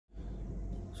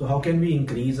So how can we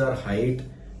increase our height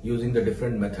using the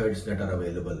different methods that are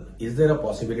available? Is there a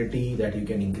possibility that you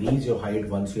can increase your height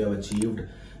once you have achieved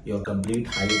your complete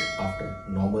height after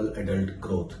normal adult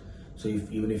growth? So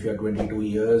even if you are 22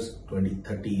 years,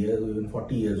 30 years, or even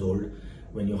 40 years old,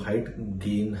 when your height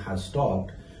gain has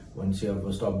stopped, once you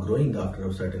have stopped growing after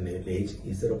a certain age,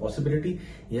 is there a possibility?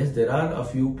 Yes, there are a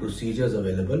few procedures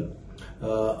available.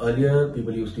 Earlier,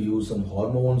 people used to use some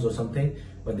hormones or something,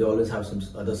 but they always have some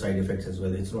other side effects as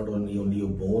well. It's not only your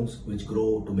bones which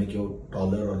grow to make you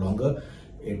taller or longer,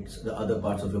 it's the other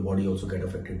parts of your body also get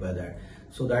affected by that.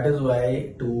 So that is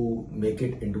why, to make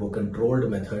it into a controlled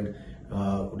method,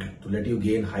 to let you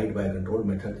gain height by a controlled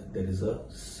method, there is a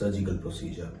surgical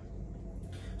procedure.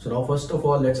 So now, first of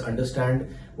all, let's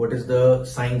understand what is the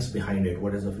science behind it,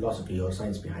 what is the philosophy or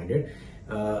science behind it.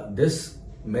 This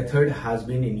method has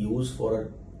been in use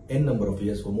for n number of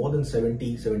years. For more than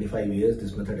 75 years,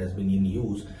 this method has been in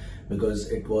use, because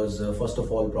it was first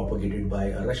of all propagated by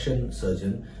a Russian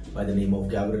surgeon by the name of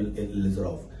Gavriil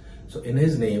Ilizarov. So in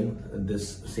his name,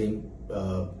 this same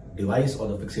device or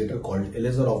the fixator called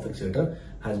Ilizarov fixator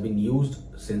has been used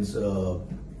since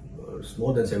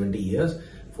more than 70 years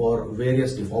for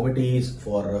various deformities,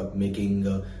 for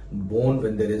making bone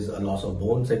when there is a loss of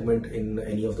bone segment in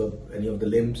any of the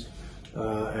limbs,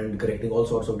 and correcting all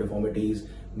sorts of deformities,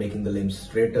 making the limbs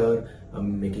straighter,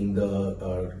 making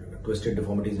the twisted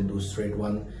deformities into a straight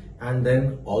one, and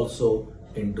then also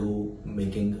into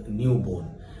making new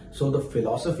bone. So the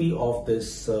philosophy of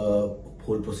this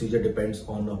whole procedure depends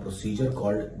on a procedure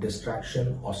called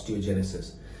distraction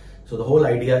osteogenesis. So the whole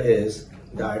idea is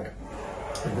that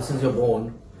this is your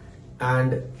bone,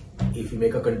 and if you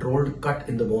make a controlled cut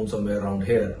in the bone somewhere around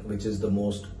here, which is the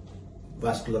most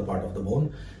vascular part of the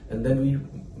bone, and then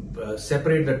we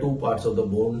separate the two parts of the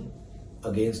bone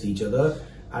against each other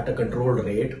at a controlled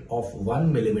rate of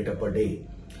 1 millimeter per day.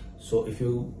 So if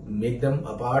you make them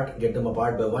apart, get them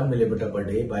apart by 1 millimeter per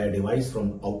day by a device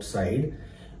from outside,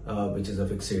 which is a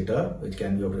fixator, which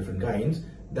can be of different kinds,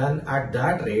 then at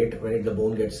that rate, when the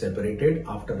bone gets separated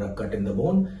after a cut in the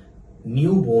bone,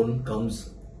 new bone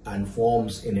comes and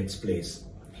forms in its place.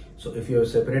 So if you are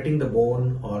separating the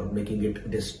bone or making it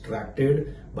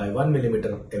distracted by 1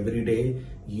 millimeter every day,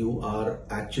 you are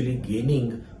actually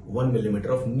gaining 1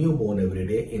 millimeter of new bone every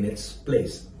day in its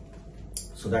place.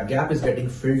 So that gap is getting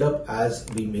filled up as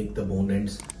we make the bone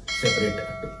ends separate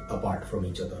apart from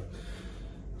each other.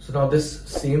 So now this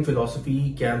same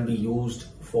philosophy can be used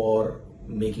for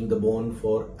making the bone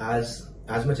for as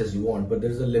much as you want, but there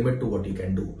is a limit to what you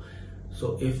can do.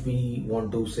 So if we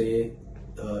want to say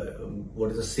what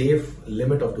is a safe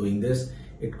limit of doing this,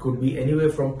 it could be anywhere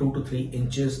from 2 to 3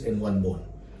 inches in one bone.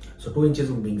 So 2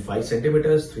 inches would mean 5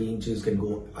 centimeters, 3 inches can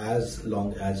go as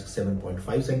long as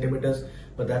 7.5 centimeters,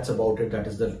 but that's about it. That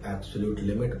is the absolute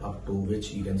limit up to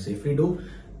which you can safely do.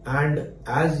 And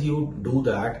as you do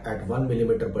that at 1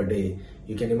 millimeter per day,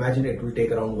 you can imagine it will take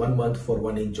around 1 month for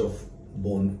 1 inch of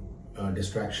bone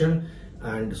distraction.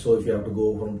 And so if you have to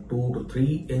go from 2 to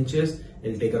 3 inches,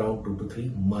 it'll take around 2 to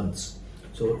 3 months.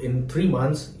 So in 3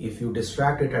 months, if you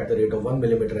distract it at the rate of 1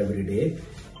 millimeter every day,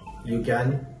 you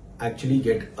can actually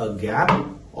get a gap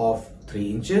of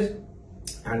 3 inches.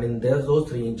 And in those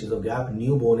 3 inches of gap,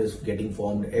 new bone is getting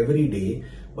formed every day,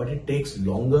 but it takes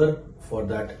longer for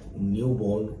that new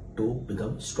bone to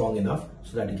become strong enough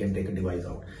so that you can take a device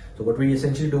out. So what we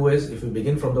essentially do is, if we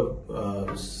begin from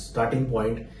the starting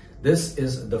point, this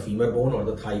is the femur bone or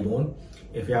the thigh bone.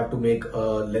 If you have to make a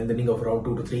lengthening of around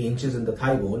 2 to 3 inches in the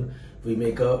thigh bone,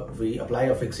 we apply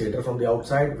a fixator from the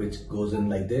outside, which goes in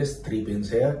like this: 3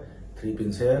 pins here, 3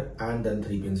 pins here, and then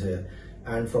 3 pins here.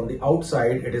 And from the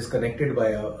outside, it is connected by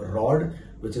a rod,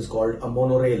 which is called a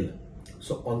monorail.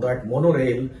 So on that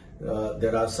monorail,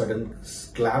 there are certain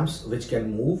clamps which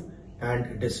can move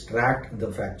and distract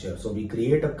the fracture. So we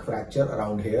create a fracture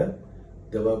around here.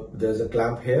 There's a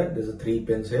clamp here, there's a 3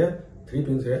 pins here, 3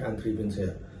 pins here, and 3 pins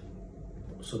here.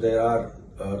 So there are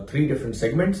 3 different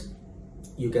segments.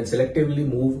 You can selectively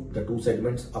move the 2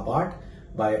 segments apart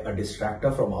by a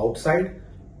distractor from outside,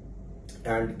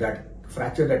 and that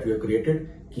fracture that we have created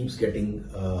keeps getting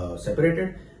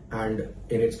separated, and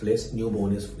in its place new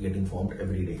bone is getting formed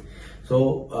every day.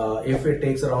 So if it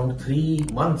takes around 3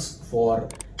 months for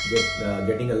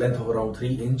getting a length of around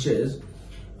 3 inches,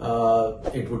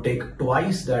 it would take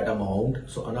twice that amount.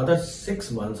 So another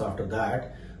 6 months after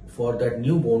that for that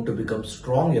new bone to become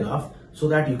strong enough so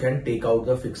that you can take out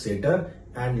the fixator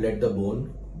and let the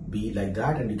bone be like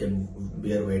that, and you can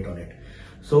bear weight on it.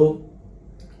 So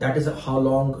that is how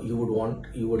long you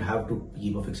would have to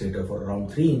keep a fixator for around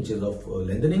 3 inches of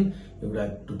lengthening. You would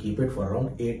have to keep it for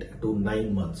around 8 to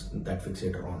 9 months, that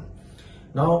fixator on.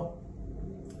 Now,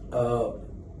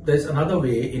 there's another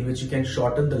way in which you can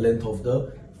shorten the length of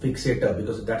the fixator,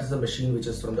 because that is the machine which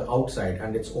is from the outside,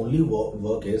 and its only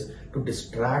work is to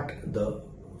distract the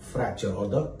fracture or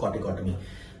the corticotomy.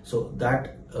 So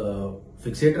that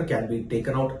fixator can be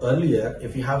taken out earlier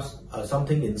if you have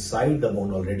something inside the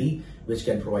bone already which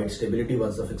can provide stability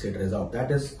once the fixator is out.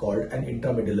 That is called an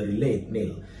intramedullary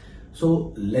nail.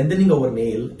 So lengthening our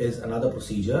nail is another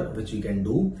procedure which we can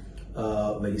do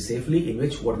very safely, in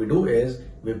which what we do is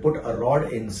we put a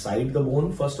rod inside the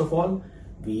bone. First of all,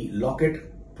 we lock it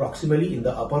proximally in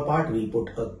the upper part, we put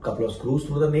a couple of screws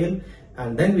through the nail,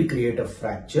 and then we create a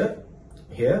fracture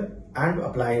here and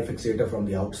apply a fixator from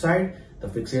the outside. The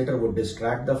fixator would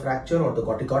distract the fracture or the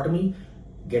corticotomy,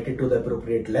 get it to the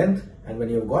appropriate length, and when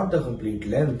you've got the complete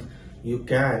length, you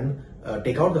can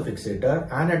take out the fixator,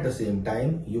 and at the same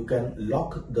time you can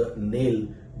lock the nail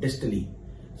distally.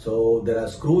 So there are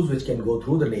screws which can go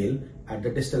through the nail at the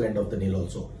distal end of the nail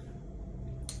also.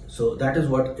 So that is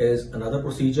what is another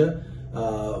procedure,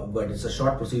 but it's a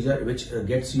short procedure which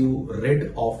gets you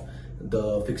rid of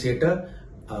the fixator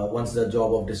once the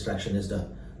job of distraction is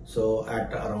done. So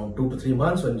at around 2 to 3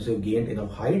 months, when you've gained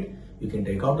enough height, you can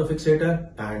take out the fixator,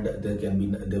 and there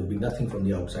will be nothing from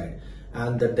the outside.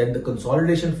 And then the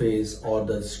consolidation phase or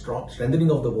the strengthening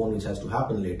of the bone, which has to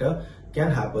happen later,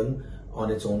 can happen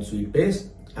on its own sweet pace,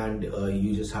 and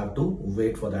you just have to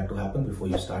wait for that to happen before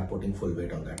you start putting full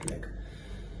weight on that leg.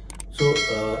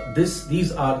 So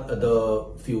these are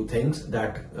the few things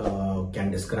that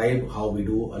can describe how we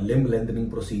do a limb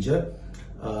lengthening procedure.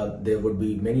 There would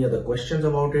be many other questions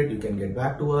about it. You can get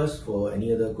back to us for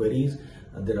any other queries.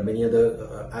 There are many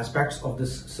other aspects of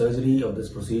this surgery, of this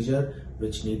procedure,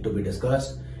 which need to be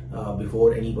discussed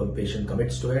before any patient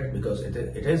commits to it, because it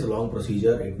is a long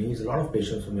procedure. It needs a lot of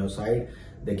patience from your side.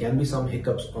 There can be some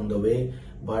hiccups on the way,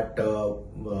 but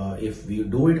if we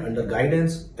do it under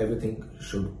guidance, everything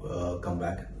should come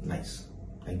back nice.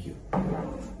 Thank you.